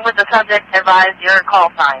fighting with the subject. Advised your call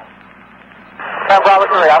sign. I'm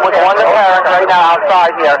with one of the parents right now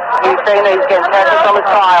outside here. He's saying that he's getting attention from his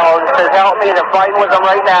child. He says, help me, they're fighting with him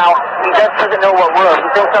right now. He just doesn't know what room. He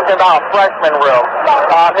thinks something about a freshman room.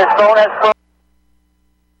 His phone has...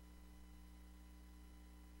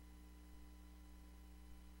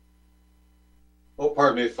 Oh,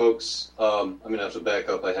 pardon me, folks. I'm going to have to back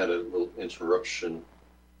up. I had a little interruption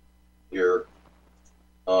here.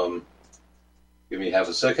 Give me half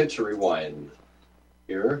a second to rewind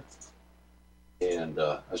here. And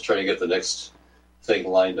I was trying to get the next thing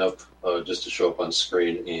lined up just to show up on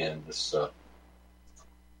screen, and this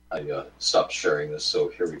I stopped sharing this. So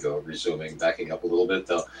here we go, resuming, backing up a little bit.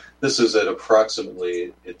 Now, this is at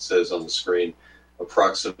approximately, it says on the screen,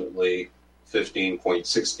 approximately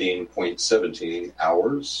 15.16.17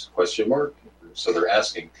 hours, question mark. So they're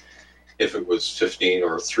asking if it was 15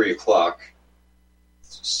 or 3 o'clock,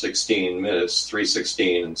 16 minutes,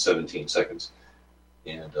 3:16 and 17 seconds.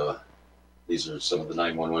 And these are some of the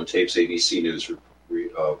 911 tapes ABC News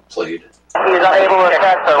played. He's unable to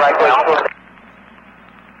assess her right now.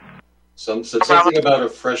 Something about a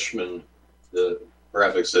freshman, the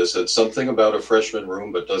graphic says, said something about a freshman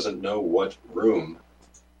room, but doesn't know what room.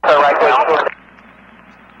 Right now.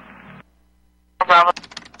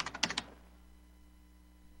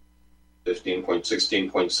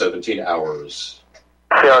 15.16.17 hours.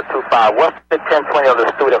 025. What's the 1020 of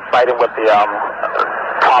the student fighting with the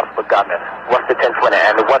cops with gunmen? What's the 1020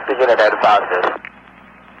 and what's the unit that advised this?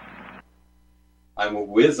 I'm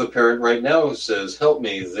with the parent right now who says, help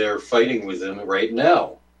me, they're fighting with him right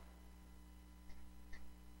now.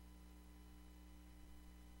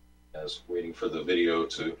 I was waiting for the video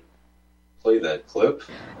to play that clip.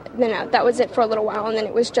 Then that was it for a little while, and then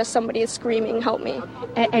it was just somebody screaming, "Help me."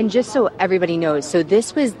 And just so everybody knows, so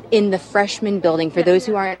this was in the freshman building. For those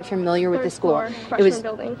who aren't familiar with the school, it was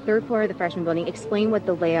third floor of the freshman building. Explain what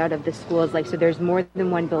the layout of the school is like. So there's more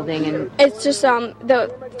than one building, and it's just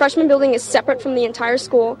the freshman building is separate from the entire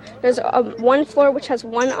school. There's one floor which has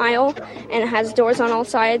one aisle and it has doors on all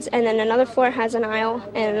sides, and then another floor has an aisle,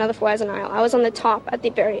 and another floor has an aisle. I was on the top at the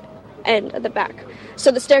very end of the back,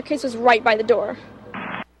 so the staircase was right by the door.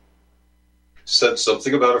 Said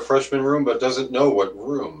something about a freshman room, but doesn't know what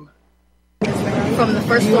room. From the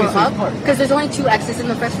first floor up, because there's only 2 exits in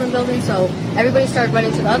the freshman building, so everybody started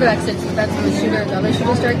running to the other exits, but that's when the other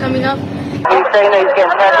shooter started coming up. He's saying that he's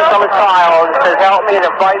getting messages from his child. He says, "Help me,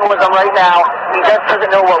 they're fighting with him right now." He just doesn't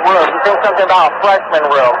know what room. He thinks something about a freshman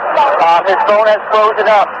room. His phone has frozen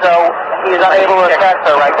up, so he's unable to text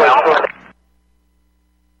her right now.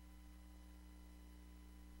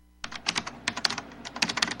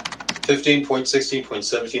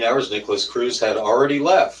 15.16.17 hours, Nicholas Cruz had already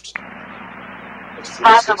left.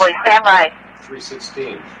 Possibly, stand by.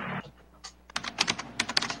 3:16.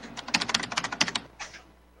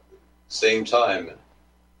 Same time.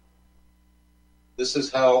 This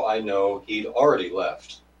is how I know he'd already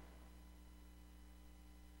left.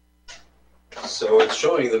 So it's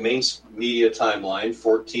showing the main media timeline,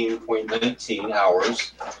 14.19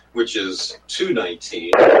 hours, which is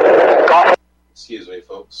 2:19. Excuse me,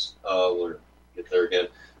 folks. We'll get there again.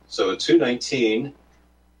 So at 2:19,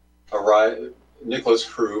 Nicholas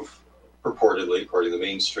Cruz, purportedly, according to the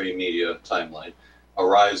mainstream media timeline,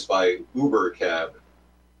 arrives by Uber cab.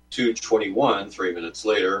 2:21, 3 minutes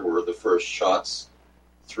later, were the first shots.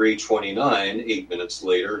 3:29, 8 minutes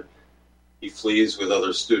later, he flees with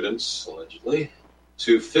other students, allegedly.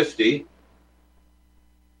 2:50,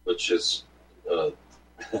 which is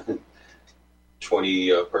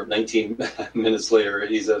 19 minutes later,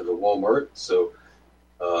 he's at the Walmart. So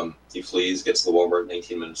he flees, gets to the Walmart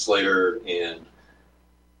 19 minutes later, and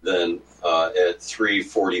then at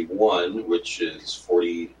 3:41, which is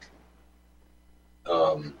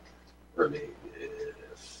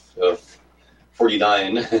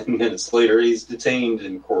 49 minutes later, he's detained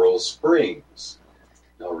in Coral Springs.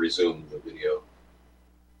 I'll resume the video.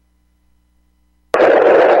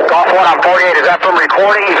 Golf 1 on 48, is that from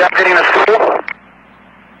recording? He's exiting the school?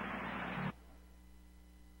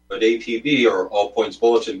 But APB, or All Points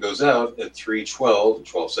Bulletin, goes out at 3:12,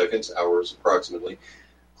 12 seconds, hours approximately.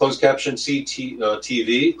 Closed caption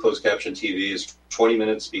TV. Closed caption TV is 20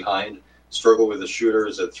 minutes behind. Struggle with the shooter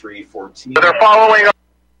is at 3:14. They're following up.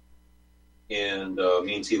 And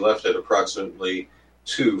means he left at approximately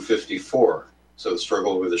 2:54. So the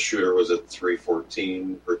struggle with the shooter was at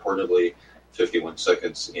 3:14, reportedly 51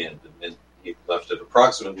 seconds in. And he left at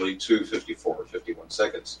approximately 2:54, 51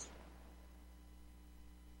 seconds.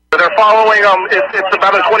 They're following him. It's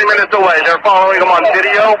about a 20-minute delay. They're following him on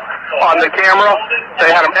video, on the camera.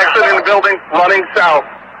 They had him exiting the building, running south.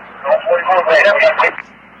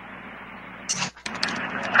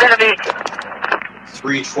 It's going to be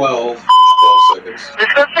 3:12, 12 seconds.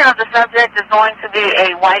 Description of the subject is going to be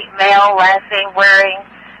a white male, last seen wearing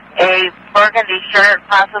a burgundy shirt,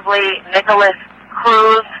 possibly Nicholas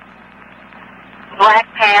Cruz, black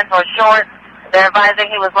pants or shorts. They're advising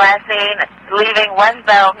he was last seen leaving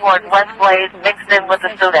westbound towards West Blaze, mixed in with the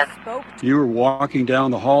students. You were walking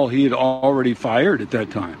down the hall. He had already fired at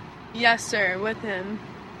that time. Yes, sir, with him.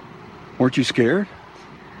 Weren't you scared?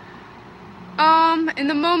 In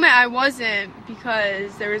the moment I wasn't,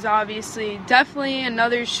 because there was obviously definitely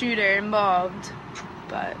another shooter involved,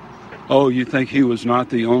 but... Oh, you think he was not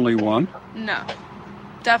the only one? No,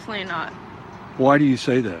 definitely not. Why do you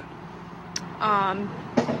say that?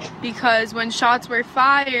 Because when shots were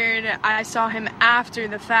fired, I saw him after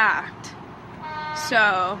the fact.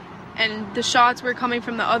 So, and the shots were coming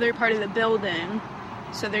from the other part of the building.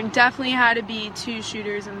 So there definitely had to be 2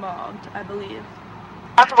 shooters involved, I believe.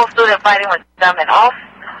 Possible student fighting with them and all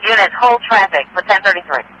units hold traffic for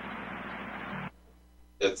 1033.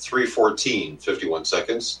 At 3:14, 51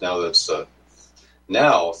 seconds. Now that's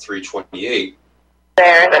now 3:28.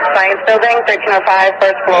 There, the science building, 1305,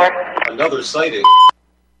 first floor. Another sighting.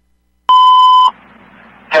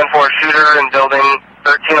 10-4 shooter in building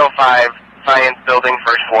 1305, science building,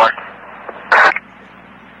 first floor.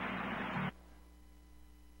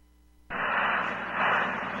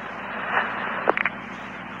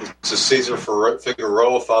 This is Cesar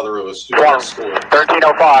Figueroa, father of a student at school.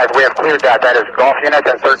 1305, we have cleared that. That is golf unit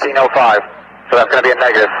at 1305. So that's going to be a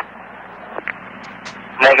negative.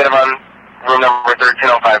 Negative on room number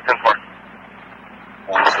 1305, 10-4.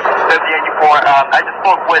 1 second. 58-4, I just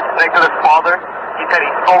spoke with Nicholas' father. He said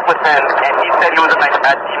he spoke with him, and he said he was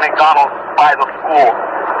at the McDonald's by the school.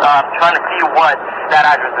 Trying to see what that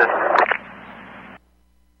address is.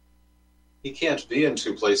 He can't be in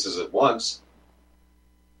two places at once.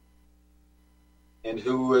 And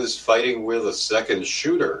who is fighting with a second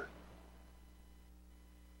shooter?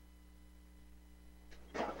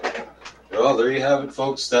 Well, there you have it,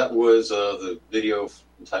 folks. That was the video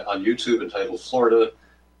on YouTube entitled Florida,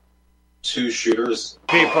 two shooters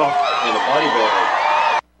people in a body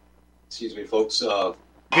bag. Excuse me, folks.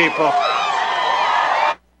 People.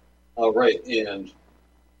 All right, and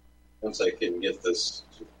once I can get this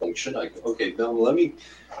to function, okay, now let me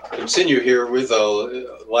continue here with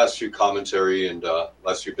last few commentary and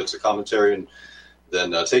last few bits of commentary, and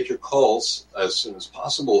then take your calls as soon as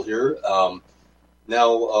possible here.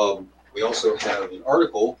 Now, we also have an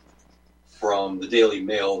article from the Daily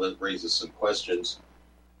Mail that raises some questions.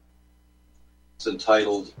 It's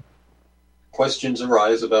entitled, Questions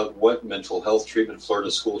Arise About What Mental Health Treatment Florida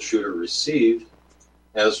School Shooter Received,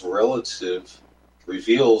 as Relative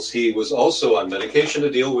Reveals He Was Also on Medication to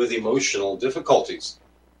Deal with Emotional Difficulties.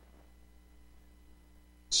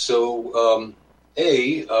 So,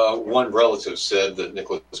 one relative said that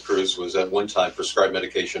Nicholas Cruz was at one time prescribed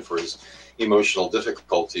medication for his emotional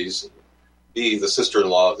difficulties. B, the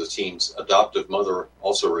sister-in-law of the teen's adoptive mother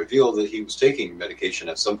also revealed that he was taking medication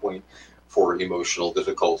at some point for emotional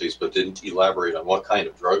difficulties, but didn't elaborate on what kind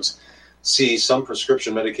of drugs. C, some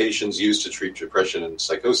prescription medications used to treat depression and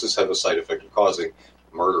psychosis have a side effect of causing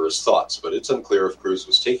murderous thoughts, but it's unclear if Cruz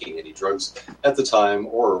was taking any drugs at the time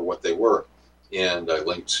or what they were. And I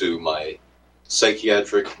linked to my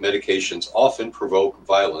Psychiatric Medications Often Provoke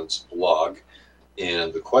Violence blog.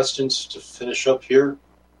 And the questions to finish up here.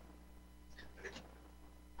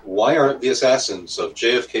 Why aren't the assassins of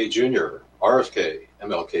JFK Jr., RFK,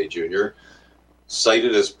 MLK Jr.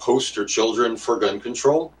 cited as poster children for gun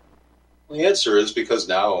control? The answer is because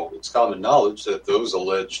now it's common knowledge that those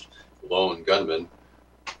alleged lone gunmen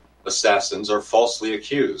assassins are falsely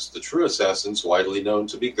accused. The true assassins widely known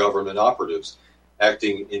to be government operatives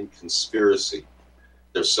acting in conspiracy.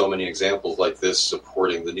 There's so many examples like this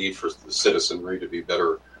supporting the need for the citizenry to be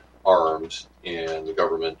better armed and the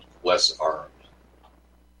government less armed.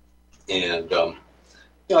 And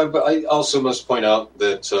I also must point out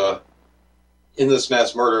that in this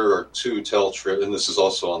mass murder are two telltale, and this is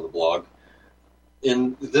also on the blog,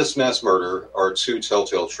 in this mass murder are two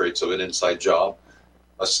telltale traits of an inside job: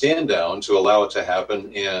 a stand down to allow it to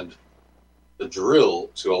happen, and the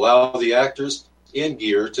drill to allow the actors and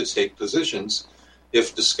gear to take positions.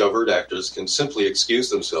 If discovered, actors can simply excuse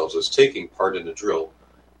themselves as taking part in a drill.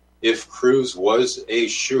 If Cruz was a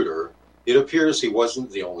shooter, it appears he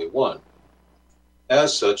wasn't the only one.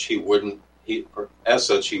 As such, he would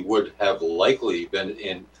have likely been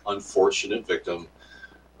an unfortunate victim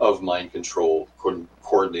of mind control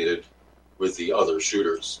coordinated with the other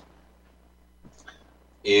shooters.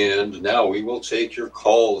 And now we will take your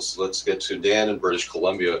calls. Let's get to Dan in British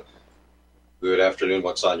Columbia. Good afternoon.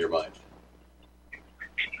 What's on your mind?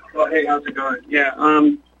 Well, hey, how's it going? Yeah,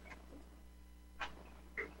 I'm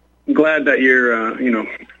glad that you're,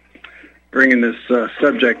 bringing this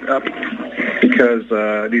subject up because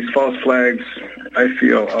these false flags, I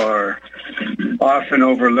feel, are often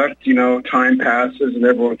overlooked. Time passes and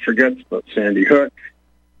everyone forgets about Sandy Hook,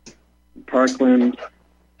 Parkland,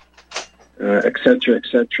 et cetera, et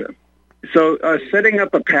cetera. So setting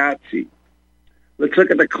up a patsy, let's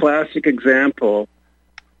look at the classic example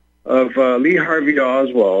of Lee Harvey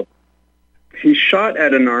Oswald. He shot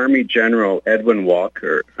at an Army general, Edwin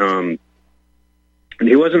Walker, and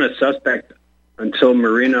he wasn't a suspect until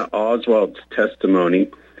Marina Oswald's testimony.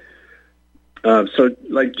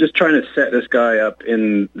 Just trying to set this guy up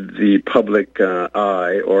in the public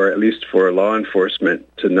eye, or at least for law enforcement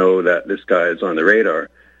to know that this guy is on the radar.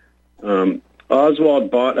 Oswald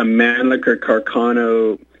bought a Mannlicher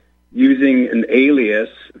Carcano using an alias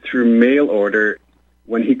through mail order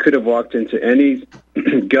when he could have walked into any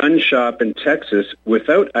gun shop in Texas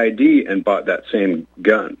without ID and bought that same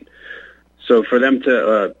gun. So for them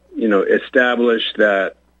to, establish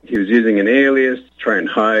that he was using an alias to try and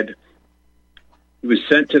hide, he was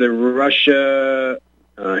sent to the Russia,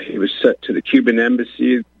 he was sent to the Cuban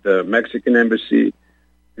embassy, the Mexican embassy.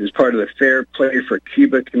 He was part of the Fair Play for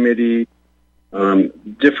Cuba committee.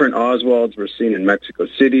 Different Oswalds were seen in Mexico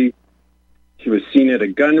City. He was seen at a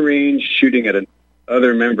gun range shooting at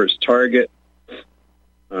another member's target,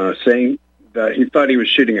 saying that he thought he was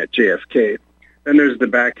shooting at JFK. Then there's the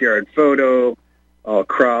backyard photo, all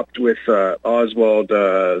cropped with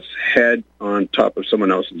Oswald's head on top of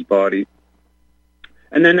someone else's body.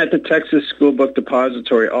 And then at the Texas School Book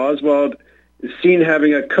Depository, Oswald is seen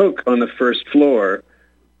having a Coke on the first floor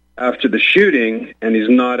after the shooting, and he's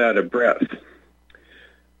not out of breath.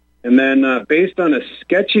 And then, based on a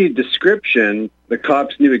sketchy description, the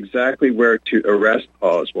cops knew exactly where to arrest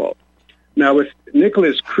Oswald. Now, with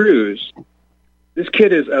Nicholas Cruz, this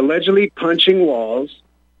kid is allegedly punching walls.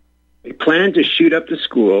 He planned to shoot up the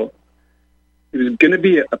school. He was going to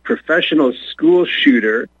be a professional school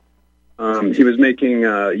shooter. He was making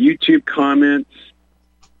YouTube comments.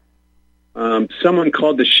 Someone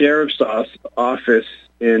called the sheriff's office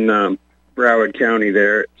in Broward County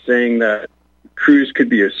there, saying that Cruz could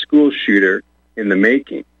be a school shooter in the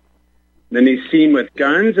making. Then he's seen with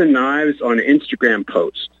guns and knives on an Instagram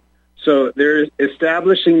post. So they're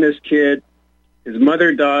establishing this kid. His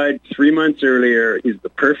mother died 3 months earlier. He's the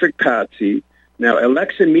perfect patsy. Now,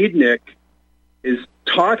 Alexa Miednik is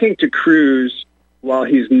talking to Cruz while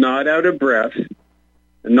he's not out of breath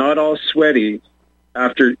and not all sweaty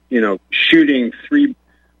after, shooting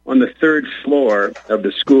on the third floor of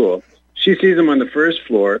the school. She sees him on the first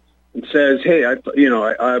floor and says, "Hey,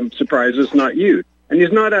 I'm surprised it's not you." And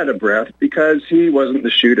he's not out of breath because he wasn't the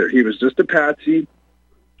shooter. He was just a patsy.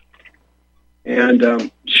 And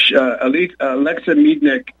Alexa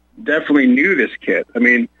Miednik definitely knew this kid. I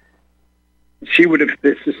mean, she would have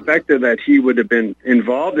suspected that he would have been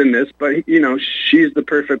involved in this, but, she's the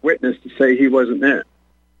perfect witness to say he wasn't there.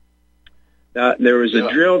 There was a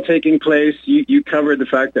drill taking place. You covered the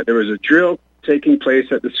fact that there was a drill taking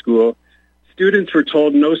place at the school. Students were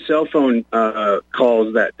told no cell phone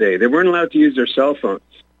calls that day. They weren't allowed to use their cell phones.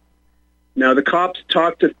 Now, the cops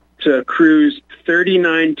talked to Cruz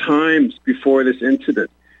 39 times before this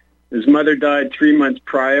incident. His mother died 3 months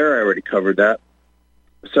prior. I already covered that.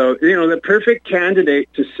 So, the perfect candidate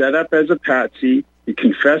to set up as a patsy. He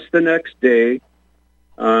confessed the next day.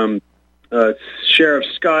 Sheriff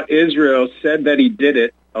Scott Israel said that he did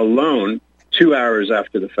it alone 2 hours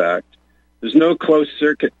after the fact. There's no closed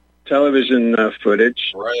circuit television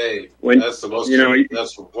footage. Right. That's the most.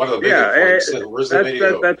 That's one of the biggest points. Where's the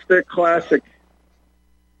video? That's the classic.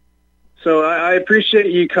 So I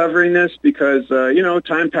appreciate you covering this because,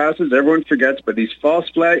 time passes, everyone forgets, but these false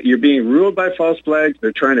flags, you're being ruled by false flags.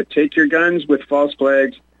 They're trying to take your guns with false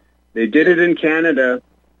flags. They did it in Canada,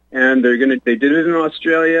 and they did it in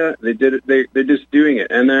Australia. They did it. They're just doing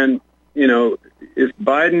it. And then, if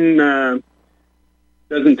Biden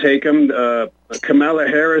doesn't take them, Kamala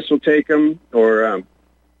Harris will take them, or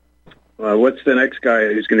what's the next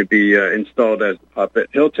guy who's going to be installed as the puppet?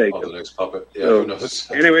 He'll take them. The next puppet. Yeah, so, who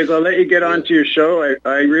knows? Anyways, I'll let you get on to your show.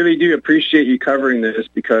 I really do appreciate you covering this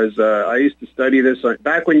because I used to study this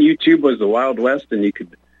back when YouTube was the Wild West, and you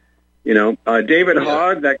could, David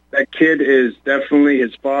Hogg, that kid is definitely,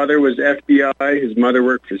 his father was FBI, his mother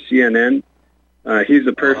worked for CNN. He's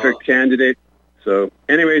the perfect candidate. So,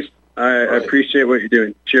 anyways, I appreciate what you're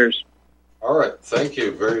doing. Cheers. All right. Thank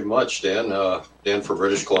you very much, Dan. Dan for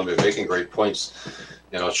British Columbia, making great points.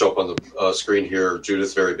 It'll show up on the screen here.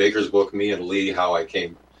 Judith Mary Baker's book, Me and Lee, How I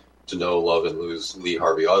Came to Know, Love, and Lose Lee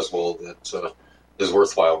Harvey Oswald. That is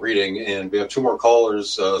worthwhile reading. And we have two more callers,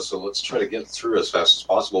 so let's try to get through as fast as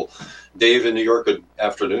possible. Dave in New York, good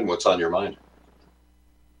afternoon. What's on your mind?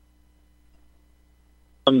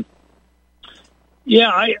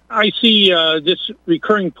 I see this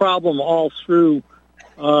recurring problem all through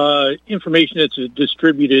information that's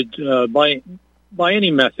distributed by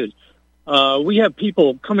any method. We have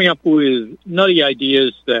people coming up with nutty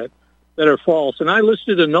ideas that are false, and I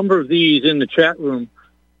listed a number of these in the chat room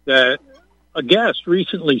that a guest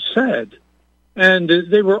recently said, and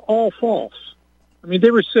they were all false. I mean,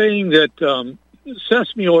 they were saying that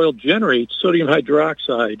sesame oil generates sodium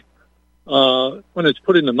hydroxide when it's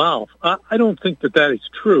put in the mouth. I don't think that is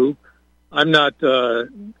true. I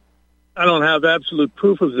don't have absolute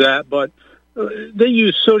proof of that, but they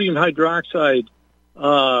use sodium hydroxide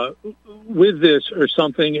with this or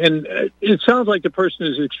something, and it sounds like the person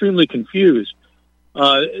is extremely confused.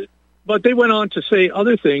 But they went on to say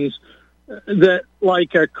other things that,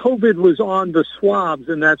 like COVID was on the swabs,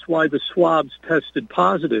 and that's why the swabs tested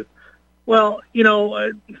positive. Well,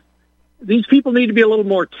 these people need to be a little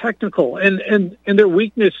more technical, and their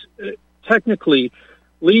weakness technically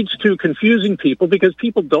leads to confusing people because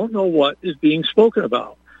people don't know what is being spoken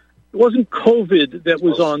about. It wasn't COVID that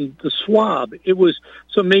was on the swab. It was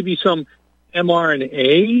maybe some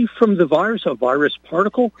mRNA from the virus, a virus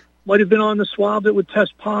particle might have been on the swab that would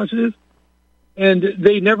test positive. And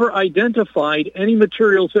they never identified any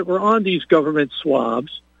materials that were on these government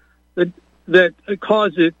swabs that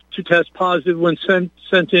caused it to test positive when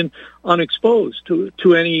sent in unexposed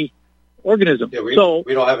to any organism. Yeah, we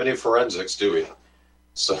don't have any forensics, do we?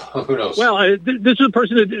 So who knows? Well, this is a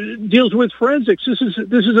person that deals with forensics. This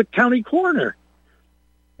is a county coroner,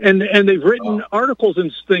 and they've written articles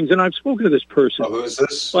and things. And I've spoken to this person. Who is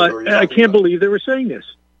this? But I can't believe they were saying this.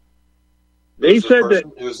 They said that.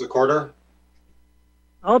 Who's the coroner?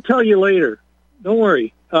 I'll tell you later. Don't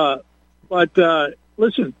worry. But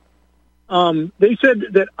listen, they said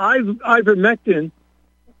that ivermectin.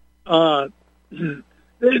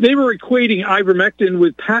 They were equating ivermectin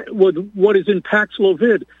with what is in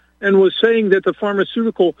Paxlovid, and was saying that this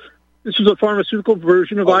is a pharmaceutical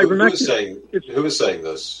version of ivermectin. Who is saying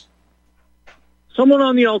this? Someone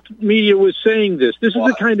on the media was saying this. This is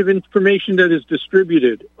the kind of information that is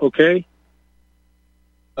distributed. Okay.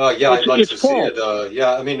 Yeah, I'd like to see false. it.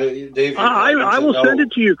 Yeah, I mean, Dave. I will send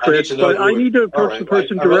it to you, Chris, but I need to approach the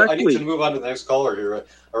person directly. I need to move on to the next caller here. I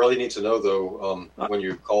really need to know, though, when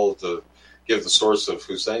you call to give the source of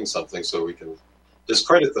who's saying something so we can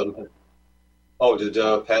discredit them. Oh, did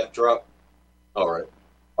Pat drop? All right,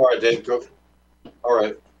 Dave, go. All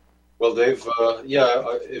right. Well, Dave,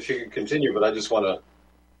 if you can continue, but I just want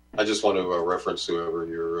to reference whoever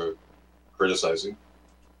you're criticizing.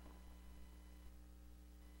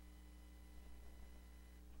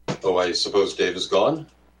 Oh, I suppose Dave is gone.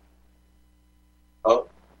 I'm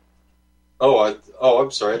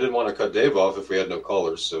sorry. I didn't want to cut Dave off if we had no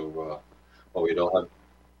callers. So, we don't have.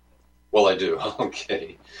 Well, I do.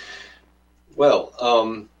 Okay. Well,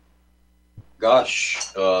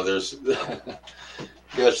 there's.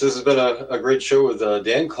 Gosh, this has been a great show with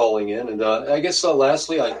Dan calling in, and I guess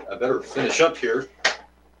lastly, I better finish up here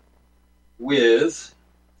with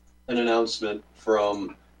an announcement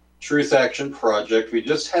from Truth Action Project. We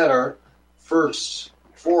just had our first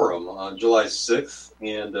forum on July 6th,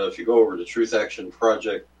 and if you go over to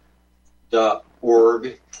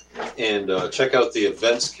truthactionproject.org and check out the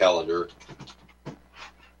events calendar,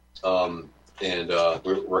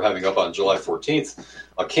 we're having up on July 14th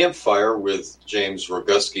a campfire with James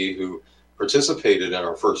Roguski, who participated in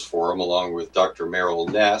our first forum along with Dr. Merrill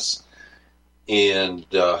Nass, and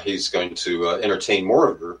he's going to entertain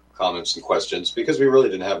more of your comments and questions because we really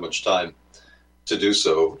didn't have much time to do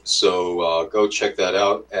so. So go check that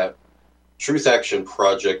out at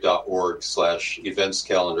truthactionproject.org/events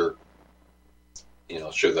calendar.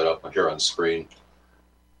 I'll show that up here on screen.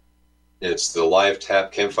 It's the live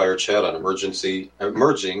tap campfire chat on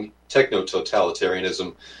emerging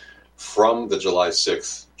techno-totalitarianism from the July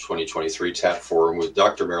 6th, 2023 TAP Forum with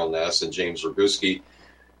Dr. Merrill Nass and James Roguski.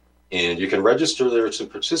 And you can register there to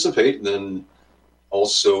participate. And then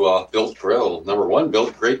also build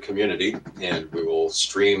a great community. And we will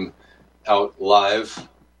stream out live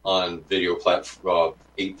on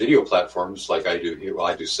 8 video platforms like I do here. Well,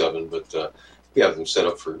 I do 7, but we have them set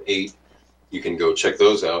up for 8. You can go check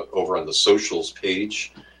those out over on the socials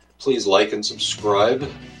page. Please like and subscribe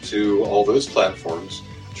to all those platforms,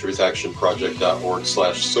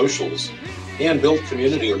 truthactionproject.org/socials, and build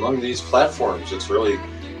community among these platforms. It's really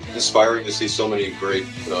inspiring to see so many great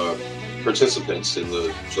participants in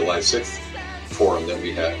the July 6th forum that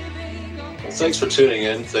we had. Well, thanks for tuning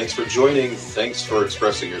in. Thanks for joining. Thanks for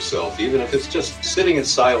expressing yourself, even if it's just sitting in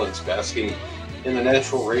silence, basking in the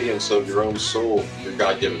natural radiance of your own soul, your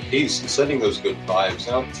God-given peace, and sending those good vibes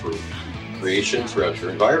out through creation throughout your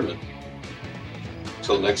environment.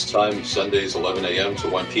 Until next time, Sundays 11 a.m. to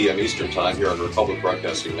 1 p.m. Eastern Time here on Republic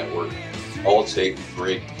Broadcasting Network. All take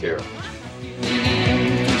great care.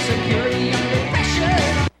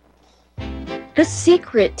 The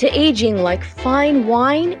secret to aging like fine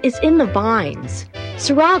wine is in the vines.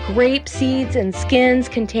 Syrah grape seeds and skins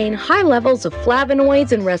contain high levels of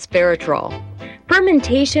flavonoids and resveratrol.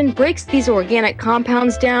 Fermentation breaks these organic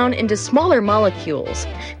compounds down into smaller molecules,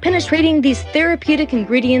 penetrating these therapeutic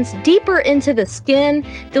ingredients deeper into the skin,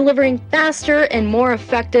 delivering faster and more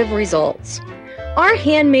effective results. Our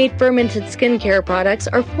handmade fermented skincare products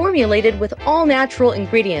are formulated with all natural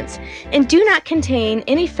ingredients and do not contain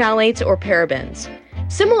any phthalates or parabens.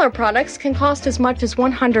 Similar products can cost as much as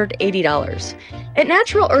 $180. At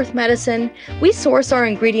Natural Earth Medicine, we source our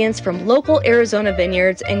ingredients from local Arizona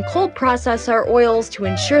vineyards and cold process our oils to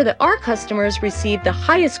ensure that our customers receive the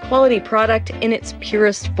highest quality product in its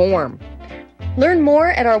purest form. Learn more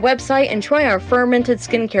at our website and try our fermented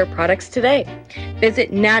skincare products today.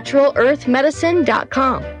 Visit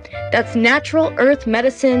naturalearthmedicine.com. That's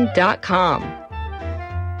naturalearthmedicine.com.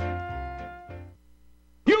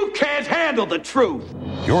 You can't handle the truth.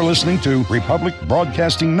 You're listening to Republic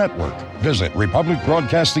Broadcasting Network. Visit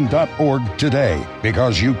republicbroadcasting.org today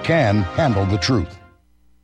because you can handle the truth.